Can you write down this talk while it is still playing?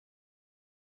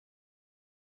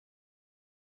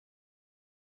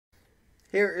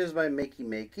Here is my Makey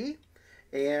Makey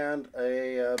and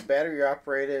a battery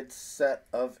operated set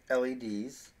of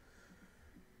LEDs.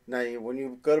 Now, when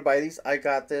you go to buy these, I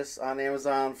got this on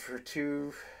Amazon for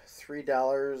 $3.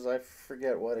 I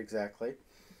forget what exactly.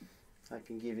 I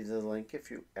can give you the link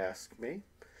if you ask me.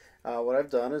 What I've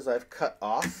done is I've cut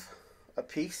off a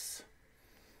piece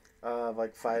of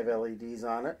like 5 LEDs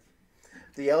on it.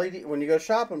 The LED, when you go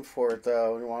shopping for it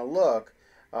though, and you want to look,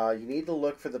 you need to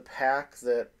look for the pack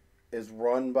that is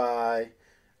run by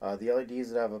the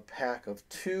LEDs that have a pack of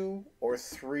 2 or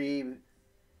 3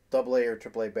 AA or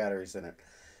AAA batteries in it.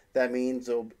 That means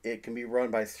it can be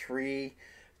run by 3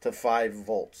 to 5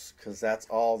 volts because that's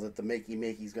all that the Makey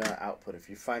Makey is going to output. If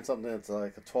you find something that's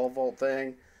like a 12-volt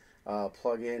thing,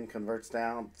 plug in, converts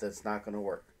down, that's not going to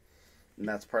work. And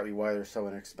that's partly why they're so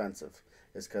inexpensive,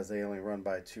 is because they only run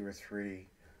by 2 or 3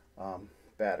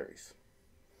 batteries.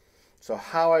 So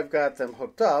how I've got them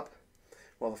hooked up,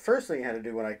 well, the first thing I had to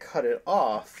do when I cut it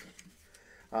off,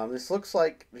 this looks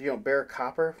like, bare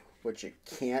copper, which it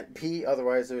can't be,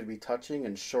 otherwise it would be touching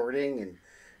and shorting and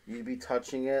you'd be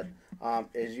touching it,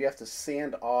 is you have to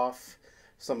sand off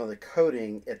some of the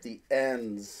coating at the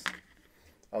ends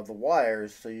of the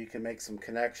wires so you can make some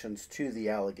connections to the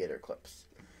alligator clips.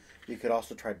 You could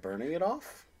also try burning it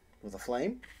off with a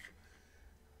flame.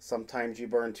 Sometimes you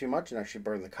burn too much and actually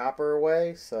burn the copper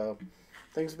away, so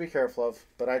things to be careful of,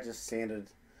 but I just sanded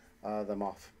them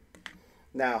off.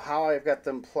 Now, how I've got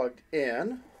them plugged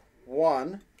in,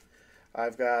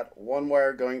 I've got one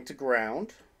wire going to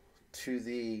ground to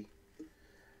the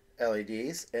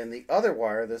LEDs, and the other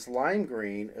wire, this lime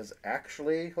green, is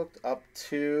actually hooked up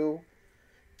to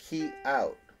key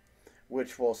out,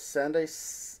 which will send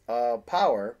a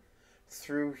power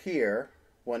through here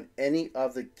when any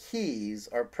of the keys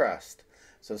are pressed.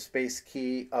 So space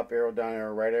key, up arrow, down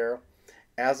arrow, right arrow,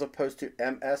 as opposed to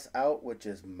MS out, which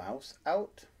is mouse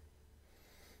out.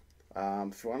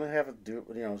 If you want to have it do,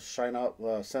 shine out,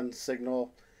 send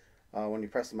signal when you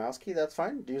press the mouse key, that's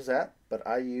fine. Use that. But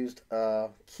I used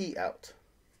key out.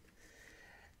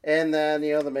 And then, the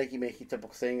Makey Makey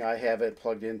typical thing, I have it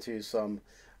plugged into some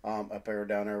up arrow,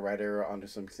 down arrow, right arrow, onto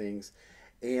some things.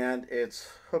 And it's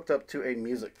hooked up to a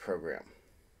music program.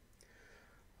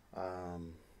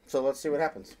 So let's see what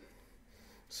happens.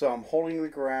 So I'm holding the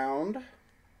ground, and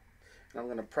I'm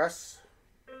going to press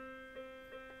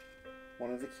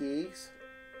one of the keys,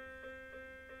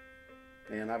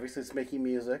 and obviously it's making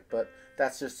music, but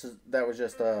that was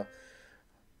just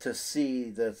to see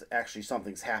that actually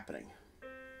something's happening.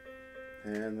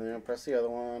 And then I'll press the other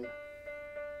one,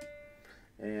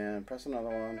 and press another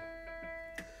one.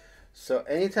 So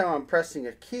anytime I'm pressing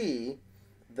a key,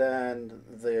 then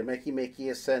the Makey Makey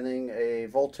is sending a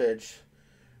voltage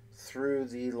through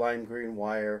the lime green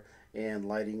wire and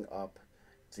lighting up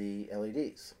the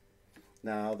LEDs.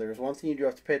 Now, there's one thing you do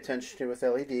have to pay attention to with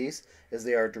LEDs, is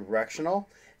they are directional,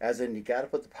 as in you got to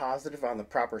put the positive on the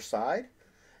proper side.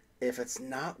 If it's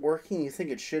not working, you think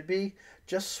it should be,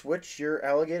 just switch your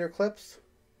alligator clips.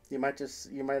 You might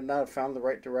not have found the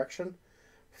right direction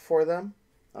for them.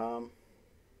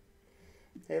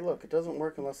 Hey, look, it doesn't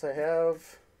work unless I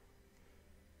have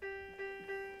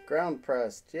ground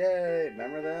pressed. Yay,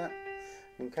 remember that?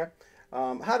 Okay.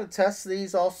 How to test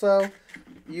these also,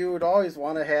 you would always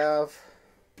want to have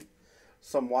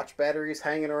some watch batteries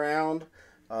hanging around.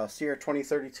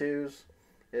 CR2032s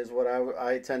is what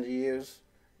I tend to use.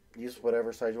 Use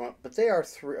whatever size you want, but they are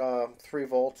 3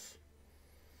 volts,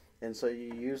 and so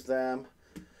you use them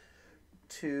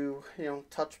to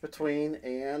touch between.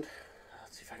 And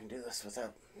let's see if I can do this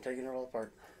without taking it all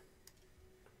apart.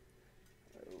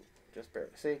 Just barely,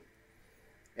 see,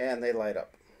 and they light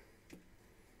up.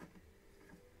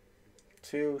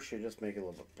 2 should just make it a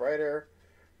little bit brighter,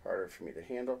 harder for me to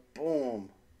handle. Boom,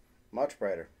 much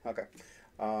brighter. Okay.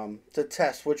 To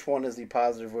test which one is the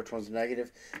positive, which one's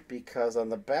negative, because on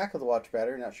the back of the watch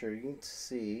battery, not sure you can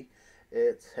see,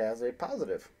 it has a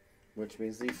positive, which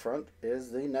means the front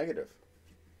is the negative.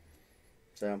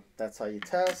 So that's how you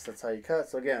test, that's how you cut.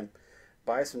 So again,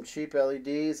 buy some cheap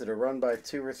LEDs that are run by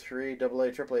 2 or 3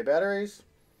 AA, AAA batteries,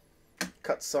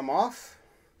 cut some off,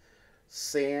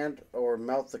 sand or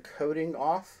melt the coating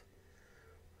off,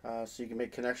 so you can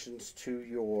make connections to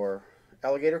your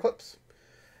alligator clips.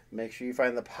 Make sure you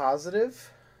find the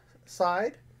positive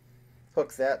side,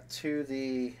 hook that to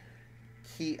the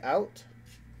key out,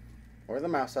 or the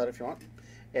mouse out if you want,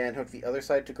 and hook the other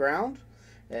side to ground.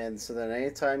 And so then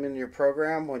anytime in your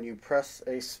program, when you press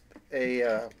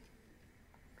where'd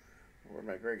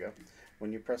my gray go?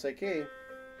 When you press a key,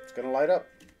 it's going to light up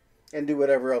and do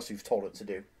whatever else you've told it to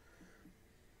do.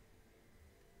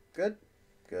 Good?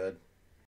 Good.